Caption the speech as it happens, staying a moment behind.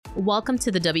Welcome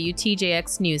to the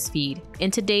WTJX NewsFeed. In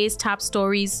today's top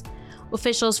stories,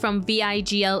 officials from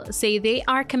VIGL say they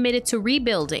are committed to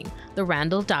rebuilding the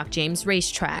Randall Doc James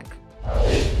racetrack.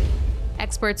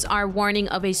 Experts are warning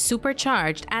of a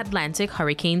supercharged Atlantic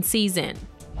hurricane season.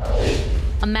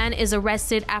 A man is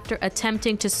arrested after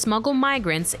attempting to smuggle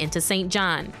migrants into St.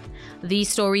 John. These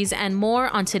stories and more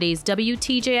on today's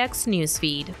WTJX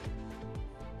NewsFeed.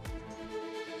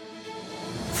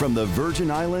 From the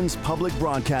Virgin Islands Public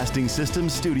Broadcasting System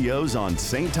studios on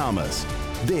St. Thomas,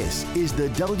 this is the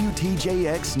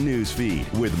WTJX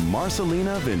NewsFeed with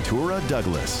Marcelina Ventura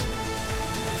Douglas.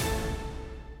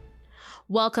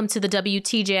 Welcome to the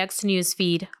WTJX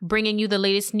NewsFeed, bringing you the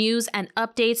latest news and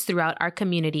updates throughout our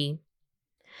community.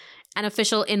 An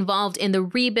official involved in the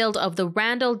rebuild of the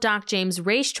Randall Doc James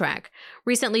racetrack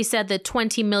recently said the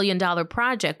 $20 million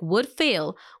project would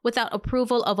fail without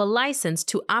approval of a license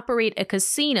to operate a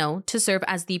casino to serve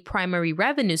as the primary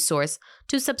revenue source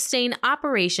to sustain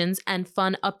operations and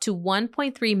fund up to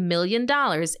 $1.3 million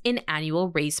in annual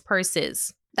race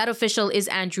purses. That official is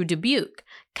Andrew Dubuque,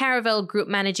 Caravel Group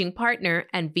Managing Partner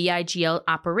and VIGL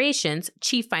Operations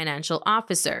Chief Financial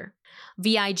Officer.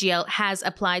 VIGL has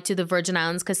applied to the Virgin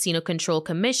Islands Casino Control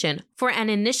Commission for an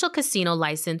initial casino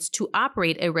license to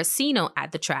operate a racino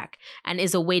at the track and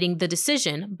is awaiting the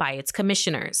decision by its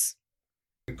commissioners.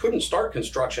 We couldn't start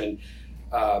construction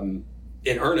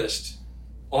in earnest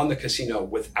on the casino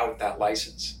without that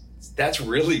license. That's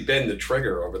really been the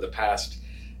trigger over the past,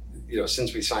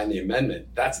 since we signed the amendment.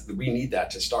 We need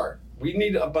that to start. We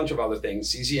need a bunch of other things.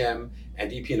 CCM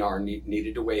and DP&R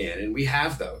needed to weigh in, and we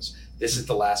have those. This is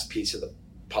the last piece of the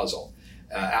puzzle.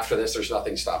 After this, there's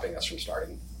nothing stopping us from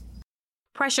starting.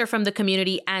 Pressure from the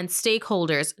community and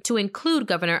stakeholders, to include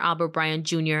Governor Albert Bryan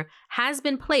Jr., has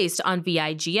been placed on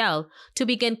VIGL to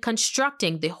begin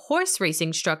constructing the horse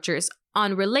racing structures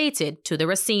unrelated to the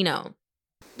racino.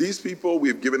 These people,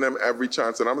 we've given them every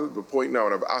chance, and I'm at the point now,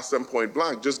 and I've asked them point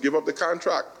blank, just give up the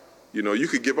contract. You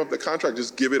could give up the contract,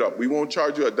 just give it up. We won't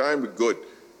charge you a dime, we're good.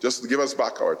 Just give us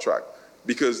back our track.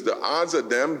 Because the odds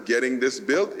of them getting this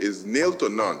built is nil to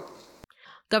none.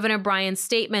 Governor Bryan's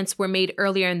statements were made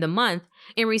earlier in the month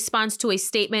in response to a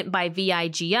statement by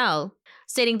VIGL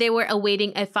stating they were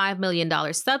awaiting a $5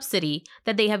 million subsidy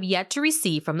that they have yet to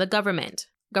receive from the government.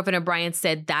 Governor Bryan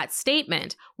said that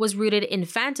statement was rooted in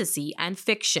fantasy and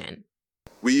fiction.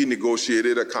 We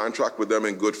negotiated a contract with them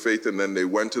in good faith, and then they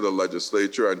went to the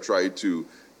legislature and tried to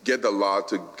get the law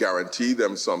to guarantee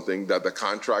them something that the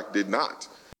contract did not.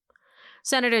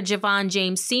 Senator Javon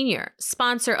James Sr.,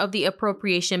 sponsor of the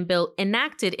appropriation bill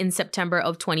enacted in September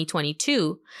of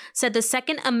 2022, said the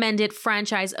second amended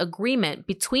franchise agreement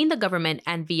between the government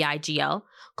and VIGL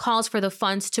calls for the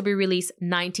funds to be released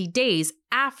 90 days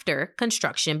after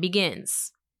construction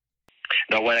begins.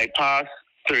 Now, when I passed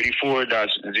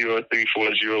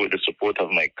 34-0340 with the support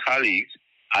of my colleagues,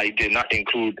 I did not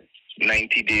include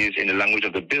 90 days in the language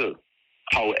of the bill.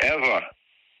 However,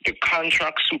 the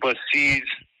contract supersedes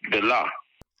the law.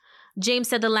 James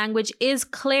said the language is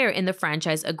clear in the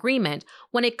franchise agreement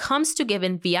when it comes to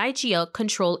giving VIGL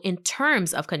control in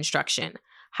terms of construction.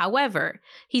 However,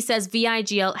 he says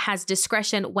VIGL has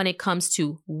discretion when it comes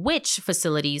to which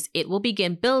facilities it will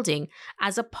begin building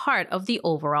as a part of the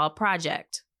overall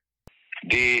project.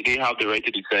 They have the right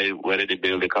to decide whether they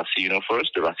build the casino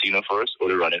first, the racino first, or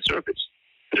the running surface.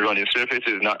 The running surface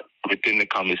is not within the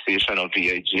conversation of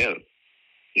VIGL.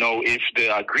 Now, if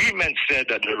the agreement said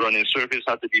that the running surface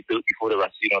had to be built before the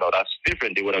racino, now that's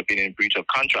different. They would have been in breach of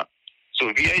contract. So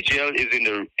VIGL is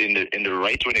in the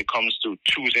right when it comes to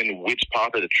choosing which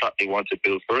part of the track they want to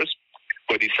build first,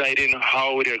 but deciding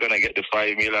how they're going to get the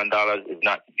 $5 million is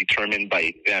not determined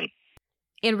by them.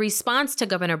 In response to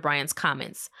Governor Bryan's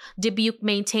comments, Dubuque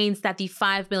maintains that the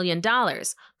 $5 million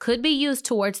could be used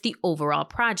towards the overall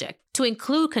project to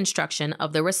include construction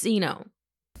of the racino.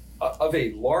 Of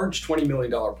a large $20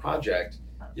 million project,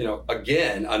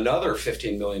 again, another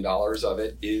 $15 million of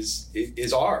it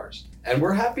is ours. And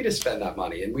we're happy to spend that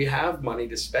money. And we have money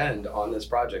to spend on this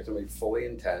project, and we fully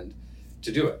intend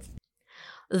to do it.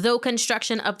 Though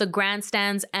construction of the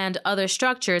grandstands and other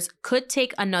structures could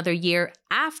take another year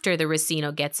after the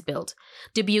racino gets built,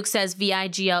 Dubuque says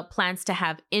VIGL plans to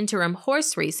have interim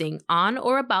horse racing on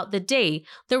or about the day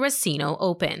the racino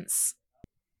opens.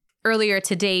 Earlier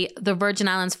today, the Virgin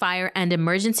Islands Fire and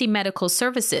Emergency Medical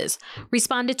Services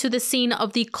responded to the scene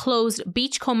of the closed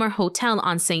Beachcomber Hotel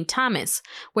on St. Thomas,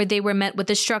 where they were met with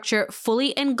the structure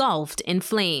fully engulfed in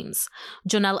flames.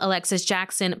 Jonelle Alexis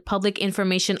Jackson, Public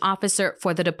Information Officer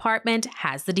for the department,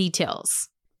 has the details.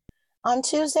 On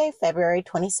Tuesday, February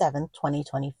 27,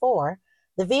 2024,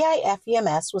 the VIF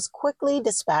EMS was quickly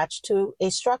dispatched to a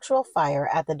structural fire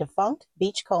at the defunct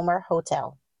Beachcomber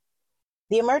Hotel.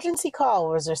 The emergency call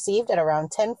was received at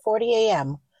around 10:40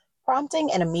 a.m.,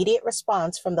 prompting an immediate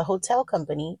response from the hotel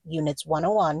company, Units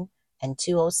 101 and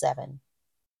 207.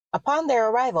 Upon their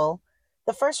arrival,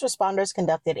 the first responders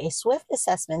conducted a swift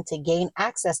assessment to gain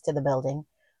access to the building,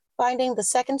 finding the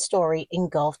second story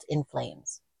engulfed in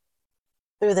flames.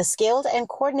 Through the skilled and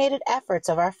coordinated efforts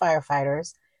of our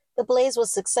firefighters, the blaze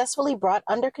was successfully brought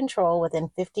under control within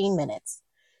 15 minutes,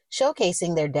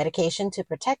 showcasing their dedication to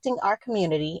protecting our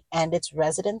community and its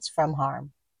residents from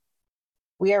harm.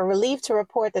 We are relieved to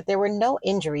report that there were no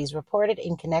injuries reported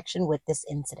in connection with this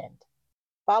incident.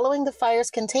 Following the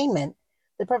fire's containment,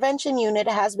 the prevention unit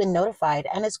has been notified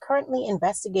and is currently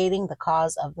investigating the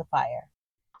cause of the fire.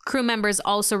 Crew members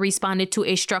also responded to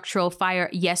a structural fire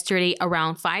yesterday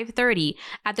around 5:30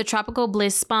 at the Tropical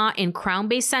Bliss Spa in Crown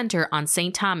Bay Center on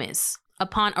St. Thomas.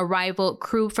 Upon arrival,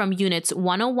 crew from Units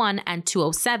 101 and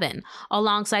 207,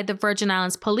 alongside the Virgin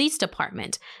Islands Police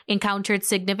Department, encountered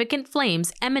significant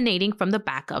flames emanating from the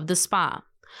back of the spa.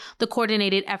 The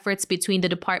coordinated efforts between the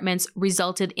departments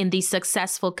resulted in the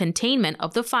successful containment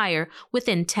of the fire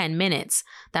within 10 minutes.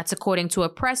 That's according to a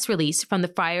press release from the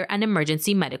Fire and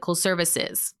Emergency Medical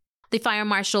Services. The fire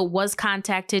marshal was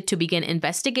contacted to begin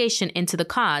investigation into the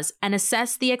cause and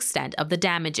assess the extent of the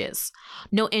damages.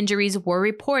 No injuries were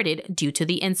reported due to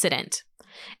the incident.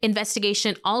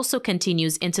 Investigation also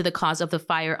continues into the cause of the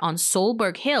fire on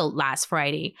Solberg Hill last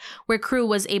Friday, where crew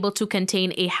was able to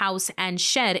contain a house and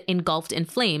shed engulfed in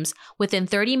flames within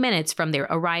 30 minutes from their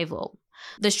arrival.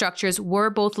 The structures were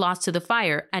both lost to the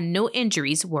fire and no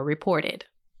injuries were reported.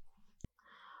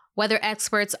 Weather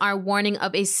experts are warning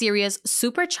of a serious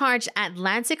supercharged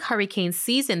Atlantic hurricane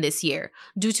season this year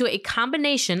due to a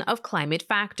combination of climate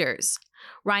factors.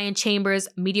 Ryan Chambers,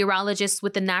 meteorologist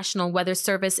with the National Weather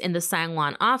Service in the San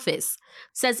Juan office,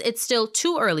 says it's still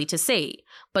too early to say,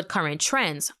 but current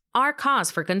trends are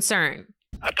cause for concern.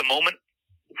 At the moment,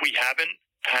 we haven't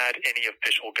had any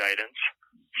official guidance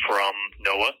from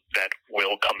NOAA that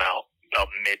will come out about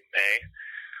mid-May,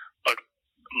 but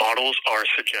models are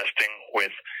suggesting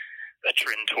with a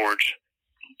trend towards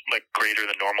greater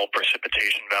than normal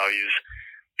precipitation values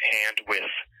and with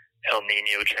El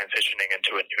Nino transitioning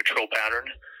into a neutral pattern,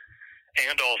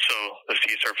 and also the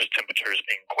sea surface temperatures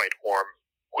being quite warm,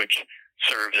 which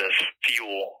serves as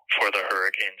fuel for the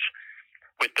hurricanes.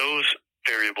 With those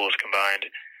variables combined,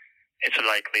 it's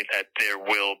likely that there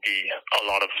will be a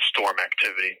lot of storm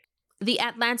activity. The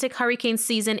Atlantic hurricane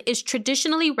season is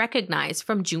traditionally recognized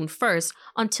from June 1st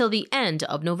until the end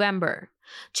of November.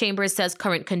 Chambers says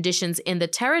current conditions in the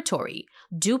territory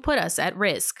do put us at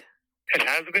risk. It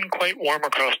has been quite warm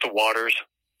across the waters,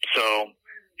 so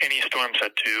any storms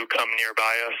that do come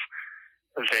nearby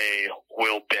us, they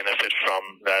will benefit from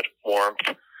that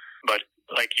warmth. But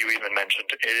like you even mentioned,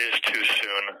 it is too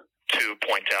soon to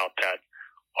point out that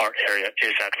our area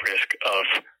is at risk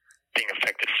of being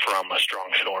affected from a strong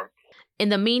storm. In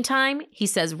the meantime, he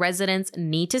says residents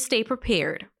need to stay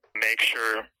prepared. Make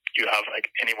sure you have,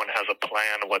 anyone has a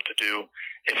plan what to do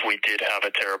if we did have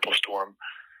a terrible storm,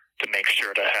 to make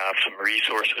sure to have some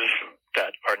resources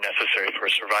that are necessary for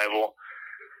survival.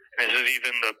 And this is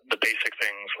even the basic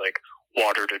things like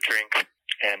water to drink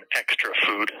and extra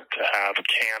food to have,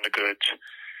 canned goods,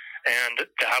 and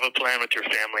to have a plan with your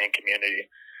family and community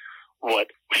what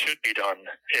should be done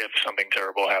if something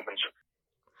terrible happens.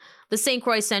 The St.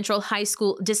 Croix Central High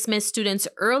School dismissed students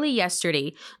early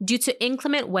yesterday due to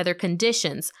inclement weather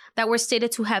conditions that were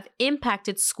stated to have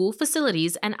impacted school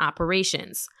facilities and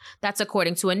operations. That's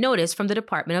according to a notice from the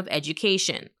Department of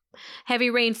Education. Heavy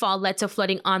rainfall led to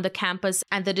flooding on the campus,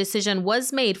 and the decision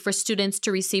was made for students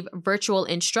to receive virtual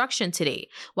instruction today,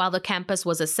 while the campus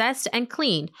was assessed and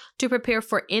cleaned to prepare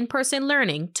for in-person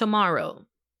learning tomorrow.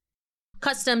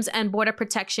 Customs and Border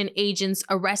Protection agents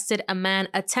arrested a man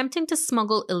attempting to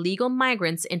smuggle illegal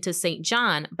migrants into St.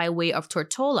 John by way of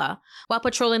Tortola while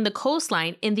patrolling the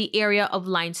coastline in the area of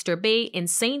Leinster Bay in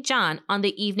St. John on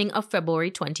the evening of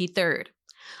February 23rd.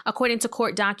 According to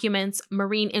court documents,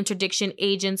 marine interdiction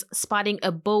agents spotting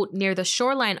a boat near the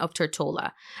shoreline of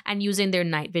Tortola and using their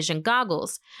night vision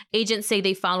goggles, agents say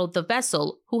they followed the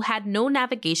vessel, who had no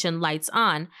navigation lights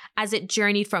on, as it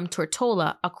journeyed from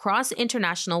Tortola across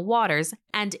international waters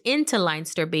and into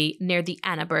Leinster Bay near the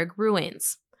Annaberg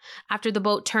ruins. After the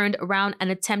boat turned around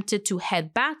and attempted to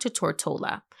head back to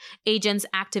Tortola, agents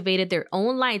activated their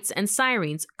own lights and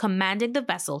sirens, commanding the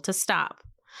vessel to stop.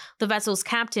 The vessel's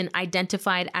captain,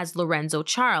 identified as Lorenzo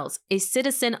Charles, a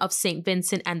citizen of St.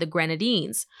 Vincent and the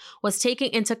Grenadines, was taken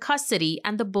into custody,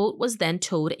 and the boat was then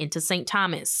towed into St.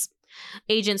 Thomas.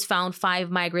 Agents found 5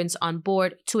 migrants on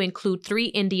board, to include 3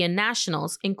 Indian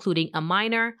nationals, including a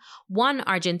minor, 1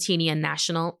 Argentinian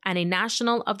national, and a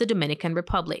national of the Dominican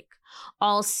Republic.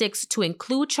 All 6, to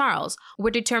include Charles,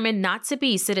 were determined not to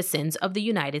be citizens of the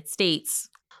United States.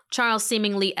 Charles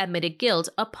seemingly admitted guilt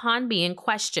upon being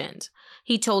questioned.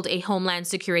 He told a Homeland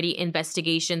Security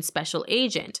Investigation special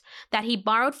agent that he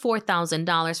borrowed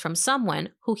 $4,000 from someone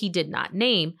who he did not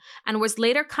name and was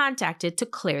later contacted to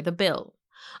clear the bill.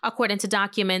 According to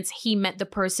documents, he met the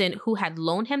person who had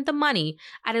loaned him the money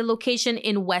at a location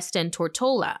in Weston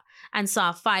Tortola and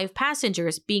saw 5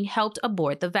 passengers being helped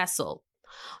aboard the vessel.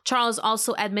 Charles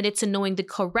also admitted to knowing the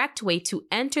correct way to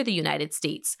enter the United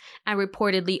States and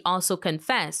reportedly also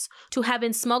confessed to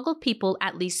having smuggled people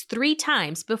at least 3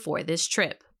 times before this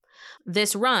trip.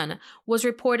 This run was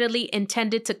reportedly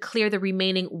intended to clear the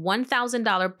remaining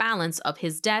 $1,000 balance of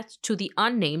his debt to the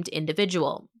unnamed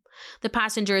individual. The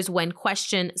passengers, when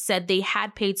questioned, said they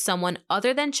had paid someone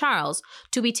other than Charles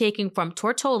to be taken from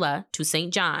Tortola to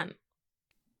St. John.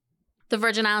 The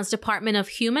Virgin Islands Department of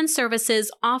Human Services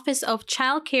Office of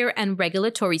Childcare and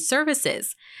Regulatory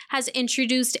Services has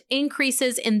introduced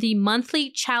increases in the monthly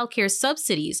childcare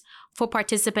subsidies for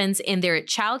participants in their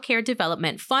Childcare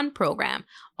Development Fund program,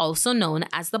 also known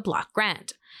as the Block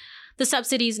Grant. The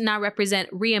subsidies now represent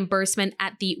reimbursement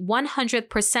at the 100th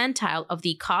percentile of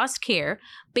the cost care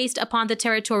based upon the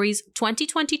territory's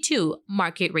 2022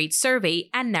 market rate survey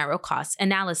and narrow cost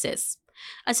analysis.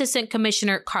 Assistant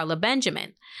Commissioner Carla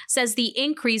Benjamin says the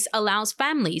increase allows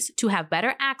families to have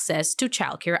better access to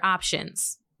childcare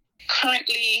options.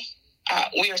 Currently,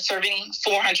 we are serving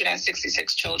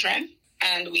 466 children,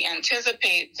 and we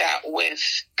anticipate that with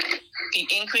the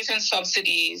increase in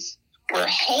subsidies, we're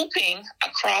hoping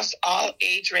across all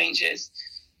age ranges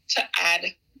to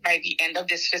add, by the end of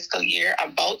this fiscal year,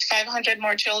 about 500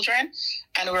 more children,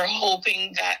 and we're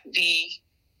hoping that the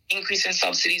increase in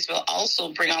subsidies will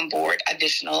also bring on board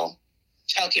additional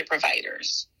childcare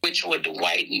providers, which would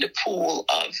widen the pool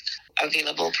of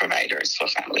available providers for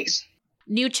families.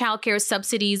 New childcare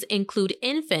subsidies include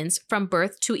infants from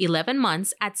birth to 11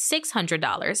 months at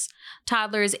 $600,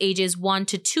 toddlers ages 1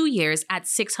 to 2 years at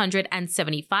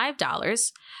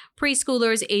 $675,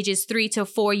 preschoolers ages 3 to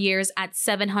 4 years at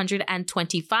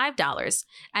 $725,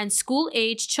 and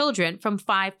school-age children from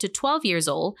 5 to 12 years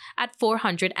old at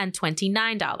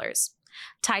 $429.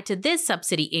 Tied to this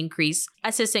subsidy increase,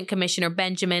 Assistant Commissioner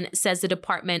Benjamin says the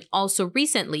department also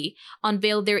recently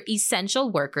unveiled their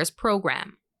Essential Workers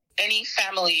program. Any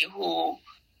family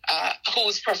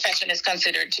whose profession is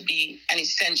considered to be an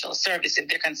essential service, if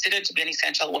they're considered to be an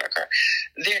essential worker,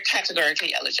 they're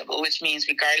categorically eligible, which means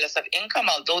regardless of income,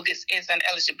 although this is an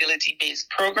eligibility-based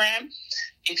program,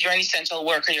 if you're an essential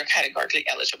worker, you're categorically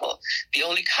eligible. The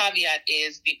only caveat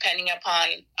is, depending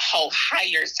upon how high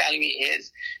your salary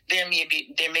is, there may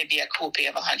be a copay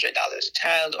of $100 a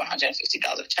child or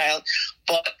 $150 a child,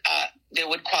 but they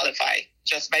would qualify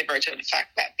just by virtue of the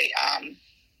fact that they are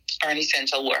an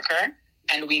essential worker.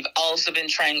 And we've also been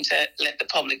trying to let the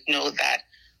public know that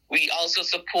we also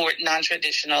support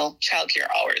non-traditional childcare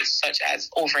hours, such as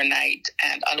overnight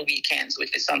and on weekends,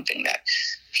 which is something that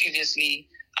previously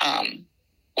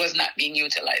was not being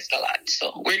utilized a lot.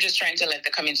 So we're just trying to let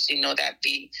the community know that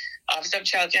the Office of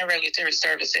Childcare and Regulatory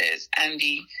Services and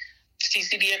the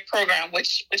CCDF program,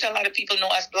 which a lot of people know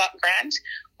as Block Grant,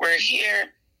 we're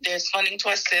here. There's funding to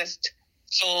assist.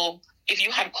 So if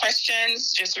you have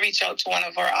questions, just reach out to one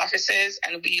of our offices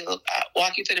and we'll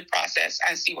walk you through the process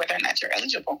and see whether or not you're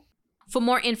eligible. For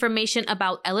more information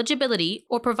about eligibility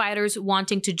or providers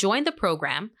wanting to join the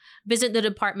program, visit the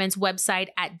department's website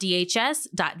at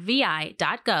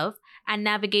dhs.vi.gov and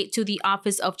navigate to the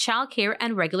Office of Childcare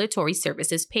and Regulatory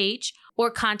Services page,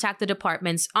 or contact the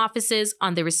department's offices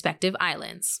on the respective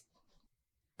islands.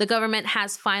 The government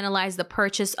has finalized the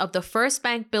purchase of the First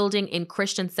Bank building in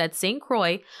Christiansted, St.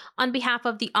 Croix on behalf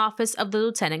of the Office of the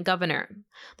Lieutenant Governor.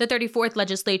 The 34th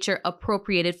Legislature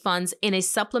appropriated funds in a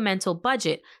supplemental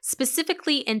budget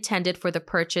specifically intended for the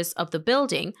purchase of the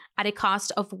building at a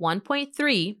cost of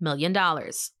 $1.3 million.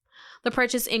 The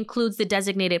purchase includes the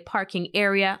designated parking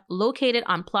area located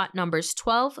on plot numbers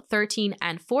 12, 13,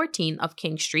 and 14 of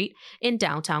King Street in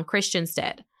downtown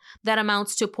Christiansted. That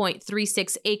amounts to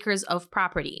 0.36 acres of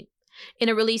property. In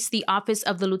a release, the Office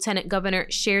of the Lieutenant Governor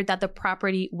shared that the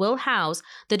property will house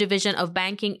the Division of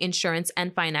Banking, Insurance,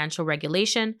 and Financial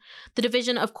Regulation, the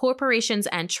Division of Corporations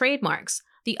and Trademarks,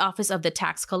 the Office of the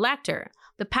Tax Collector,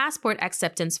 the Passport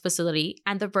Acceptance Facility,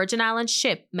 and the Virgin Islands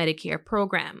Ship Medicare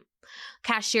Program.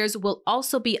 Cashiers will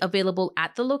also be available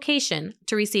at the location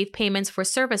to receive payments for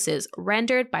services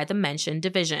rendered by the mentioned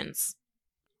divisions.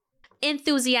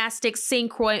 Enthusiastic St.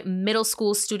 Croix Middle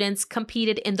School students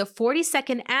competed in the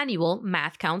 42nd annual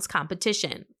Math Counts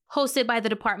competition. Hosted by the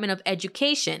Department of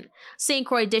Education, St.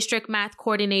 Croix District Math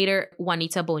Coordinator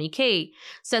Juanita Bonique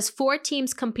says 4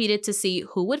 teams competed to see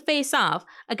who would face off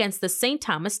against the St.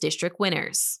 Thomas District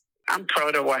winners. I'm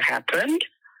proud of what happened.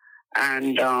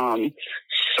 And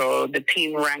so the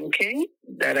team ranking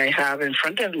that I have in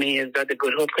front of me is that the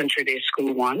Good Hope Country Day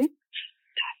School won.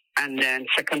 And then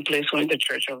second place went the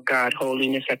Church of God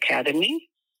Holiness Academy,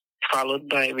 followed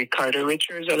by Ricardo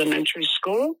Richards Elementary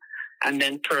School, and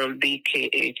then Pearl B.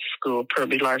 K-8 School, Pearl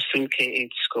B. Larson K-8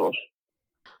 School.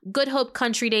 Good Hope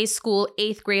Country Day School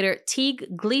 8th grader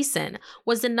Teague Gleason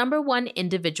was the #1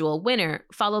 individual winner,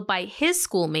 followed by his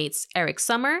schoolmates Eric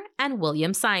Summer and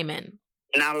William Simon.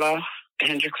 Nala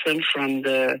Hendrickson from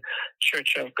the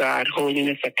Church of God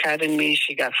Holiness Academy,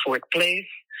 she got 4th place.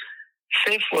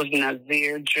 5th was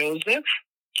Nazir Joseph,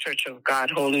 Church of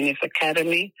God Holiness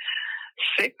Academy.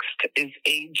 6th is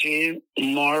A.J.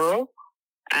 Morrow,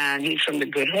 and he's from the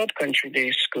Good Hope Country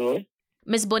Day School.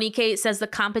 Ms. Bonique says the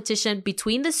competition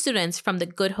between the students from the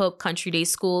Good Hope Country Day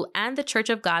School and the Church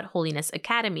of God Holiness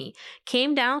Academy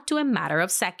came down to a matter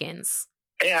of seconds.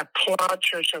 I applaud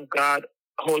Church of God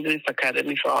Holiness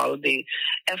Academy for all the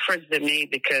efforts they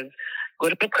made, because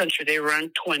Good Hope Country, their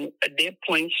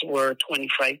points were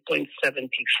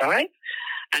 25.75,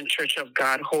 and Church of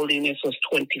God Holiness was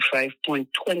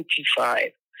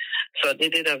 25.25. So they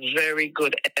did a very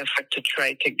good effort to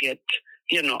try to get,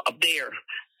 up there,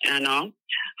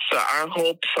 So our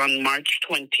hopes on March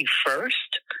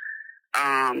 21st,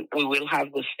 we will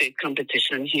have the state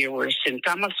competition here where St.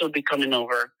 Thomas will be coming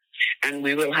over, and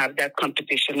we will have that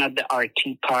competition at the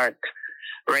RT Park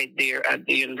right there at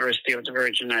the University of the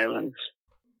Virgin Islands.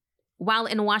 While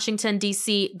in Washington,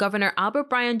 D.C., Governor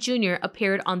Albert Bryan Jr.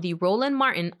 appeared on the Roland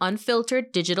Martin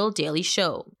Unfiltered Digital Daily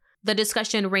Show. The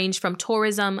discussion ranged from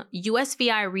tourism,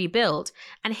 USVI rebuild,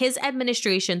 and his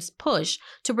administration's push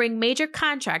to bring major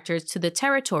contractors to the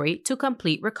territory to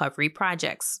complete recovery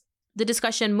projects. The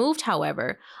discussion moved,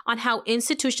 however, on how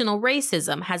institutional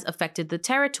racism has affected the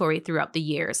territory throughout the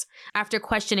years, after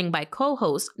questioning by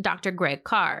co-host Dr. Greg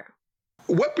Carr.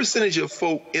 What percentage of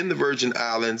folk in the Virgin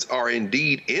Islands are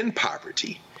indeed in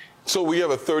poverty? So we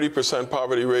have a 30%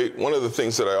 poverty rate. One of the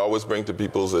things that I always bring to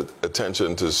people's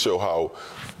attention to show how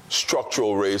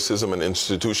structural racism and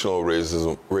institutional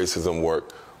racism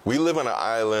work. We live on an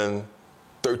island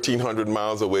 1,300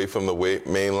 miles away from the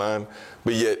mainland,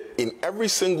 but yet in every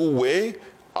single way,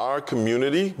 our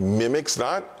community mimics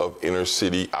that of inner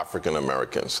city African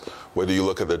Americans. Whether you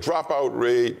look at the dropout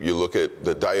rate, you look at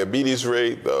the diabetes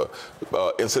rate, the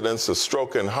incidence of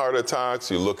stroke and heart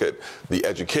attacks, you look at the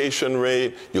education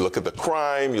rate, you look at the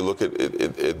crime, you look at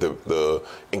the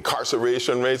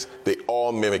incarceration rates, they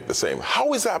all mimic the same.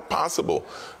 How is that possible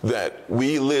that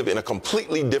we live in a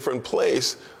completely different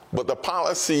place, but the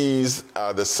policies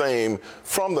are the same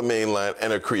from the mainland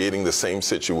and are creating the same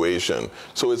situation?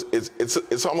 So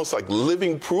it's almost like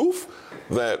living proof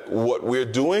that what we're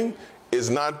doing is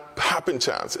not happen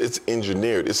chance. It's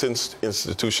engineered. It's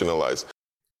institutionalized.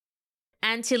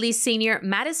 Antilles senior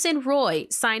Madison Roy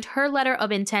signed her letter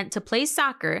of intent to play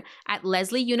soccer at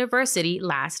Lesley University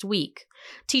last week.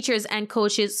 Teachers and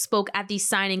coaches spoke at the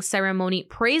signing ceremony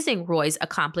praising Roy's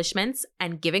accomplishments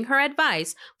and giving her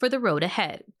advice for the road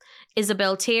ahead.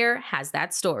 Isabel Tear has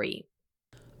that story.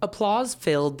 Applause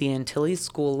filled the Antilles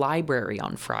School Library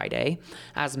on Friday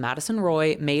as Madison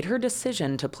Roy made her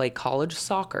decision to play college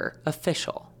soccer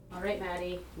official. All right,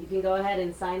 Maddie, you can go ahead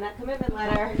and sign that commitment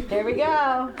letter. There we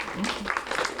go.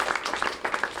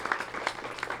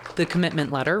 The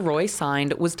commitment letter Roy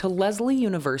signed was to Lesley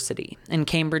University in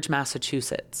Cambridge,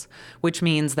 Massachusetts, which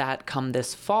means that come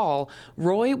this fall,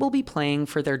 Roy will be playing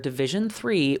for their Division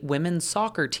III women's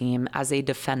soccer team as a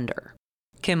defender.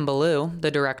 Kim Ballou,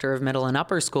 the director of middle and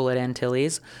upper school at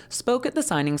Antilles, spoke at the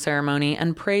signing ceremony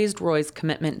and praised Roy's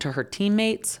commitment to her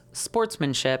teammates,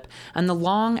 sportsmanship, and the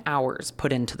long hours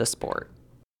put into the sport.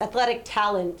 Athletic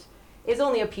talent is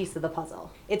only a piece of the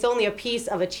puzzle. It's only a piece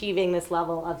of achieving this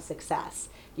level of success.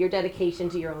 Your dedication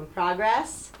to your own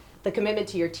progress, the commitment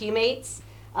to your teammates,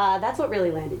 that's what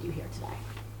really landed you here today.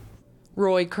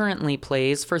 Roy currently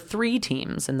plays for 3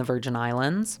 teams in the Virgin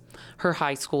Islands: her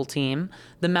high school team,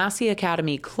 the Massey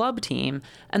Academy club team,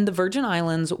 and the Virgin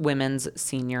Islands women's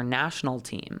senior national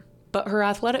team. But her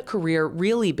athletic career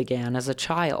really began as a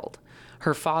child.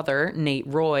 Her father, Nate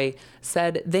Roy,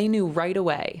 said they knew right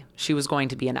away she was going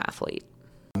to be an athlete.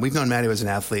 We've known Maddie as an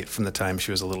athlete from the time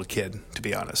she was a little kid, to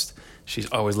be honest. She's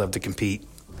always loved to compete,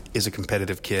 is a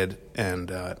competitive kid,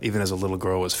 and even as a little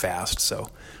girl was fast, so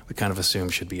we kind of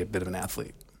assumed she'd be a bit of an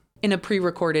athlete. In a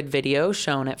pre-recorded video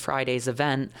shown at Friday's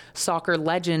event, soccer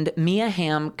legend Mia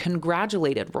Hamm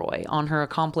congratulated Roy on her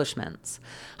accomplishments,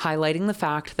 highlighting the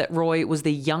fact that Roy was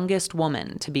the youngest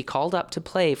woman to be called up to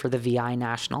play for the VI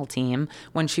national team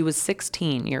when she was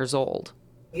 16 years old.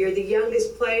 You're the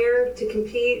youngest player to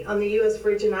compete on the U.S.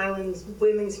 Virgin Islands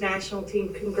women's national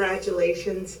team.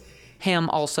 Congratulations. Hamm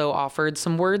also offered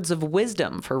some words of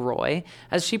wisdom for Roy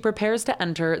as she prepares to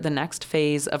enter the next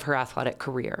phase of her athletic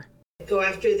career. Go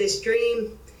after this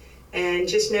dream and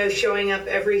just know showing up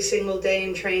every single day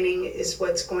in training is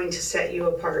what's going to set you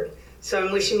apart. So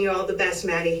I'm wishing you all the best,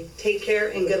 Maddie. Take care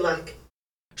and good luck.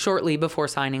 Shortly before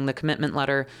signing the commitment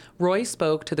letter, Roy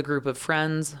spoke to the group of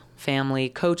friends, family,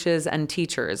 coaches, and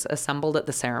teachers assembled at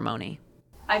the ceremony.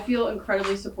 I feel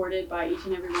incredibly supported by each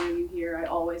and every one of you here. I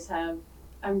always have.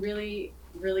 I'm really,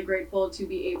 really grateful to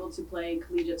be able to play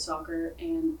collegiate soccer,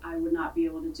 and I would not be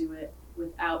able to do it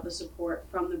without the support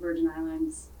from the Virgin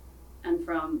Islands and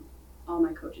from all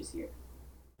my coaches here.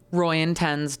 Roy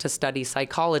intends to study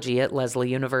psychology at Lesley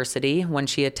University when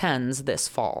she attends this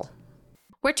fall.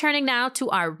 We're turning now to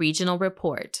our regional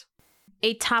report.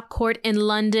 A top court in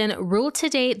London ruled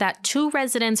today that 2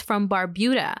 residents from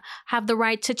Barbuda have the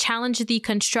right to challenge the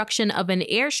construction of an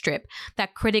airstrip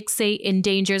that critics say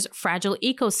endangers fragile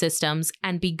ecosystems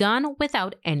and begun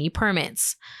without any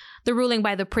permits. The ruling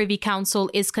by the Privy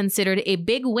Council is considered a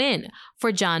big win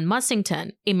for John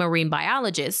Mussington, a marine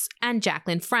biologist, and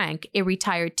Jacqueline Frank, a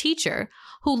retired teacher,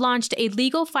 who launched a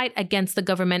legal fight against the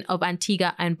government of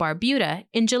Antigua and Barbuda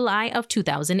in July of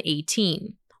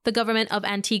 2018. The government of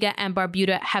Antigua and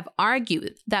Barbuda have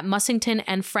argued that Mussington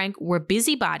and Frank were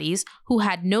busybodies who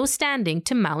had no standing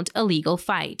to mount a legal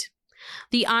fight.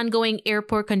 The ongoing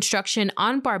airport construction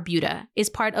on Barbuda is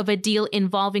part of a deal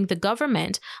involving the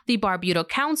government, the Barbuda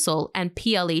Council, and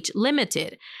PLH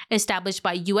Limited, established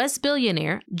by U.S.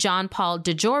 billionaire John Paul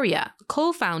DeJoria,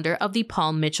 co-founder of the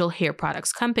Paul Mitchell Hair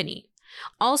Products Company.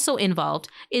 Also involved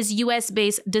is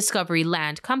U.S.-based Discovery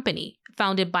Land Company,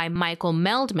 founded by Michael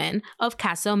Meldman of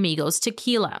Casamigos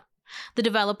Tequila. The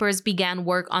developers began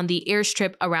work on the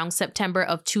airstrip around September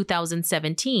of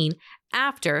 2017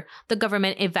 after the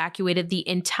government evacuated the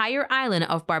entire island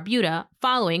of Barbuda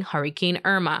following Hurricane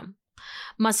Irma.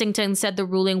 Mussington said the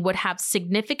ruling would have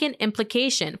significant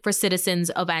implication for citizens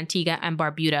of Antigua and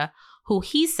Barbuda, who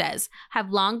he says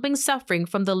have long been suffering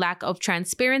from the lack of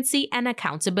transparency and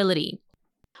accountability.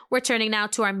 We're turning now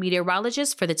to our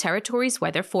meteorologist for the territory's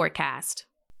weather forecast.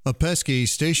 A pesky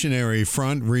stationary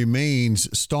front remains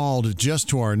stalled just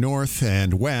to our north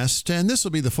and west, and this will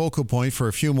be the focal point for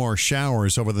a few more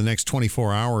showers over the next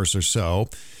 24 hours or so.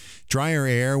 Drier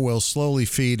air will slowly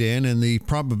feed in, and the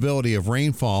probability of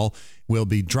rainfall will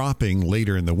be dropping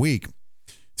later in the week.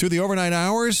 Through the overnight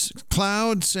hours,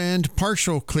 clouds and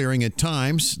partial clearing at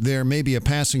times. There may be a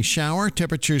passing shower,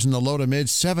 temperatures in the low to mid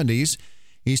 70s.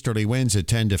 Easterly winds at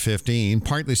 10 to 15,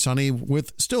 partly sunny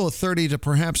with still a 30 to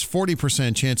perhaps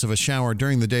 40% chance of a shower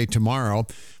during the day tomorrow.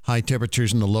 High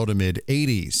temperatures in the low to mid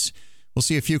 80s. We'll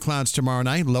see a few clouds tomorrow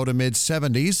night, low to mid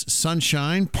 70s,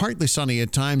 sunshine, partly sunny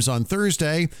at times on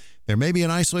Thursday. There may be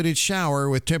an isolated shower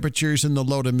with temperatures in the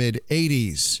low to mid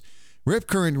 80s. Rip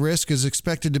current risk is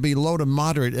expected to be low to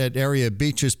moderate at area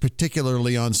beaches,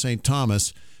 particularly on St.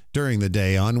 Thomas, during the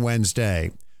day on Wednesday.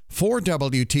 For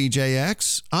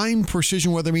WTJX, I'm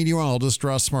Precision Weather Meteorologist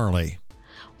Russ Marley.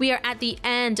 We are at the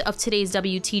end of today's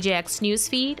WTJX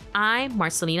Newsfeed. I'm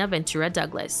Marcelina Ventura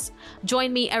Douglas.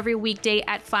 Join me every weekday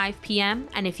at 5 p.m.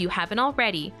 And if you haven't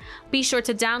already, be sure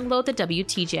to download the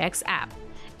WTJX app.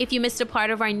 If you missed a part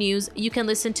of our news, you can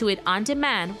listen to it on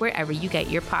demand wherever you get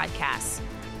your podcasts.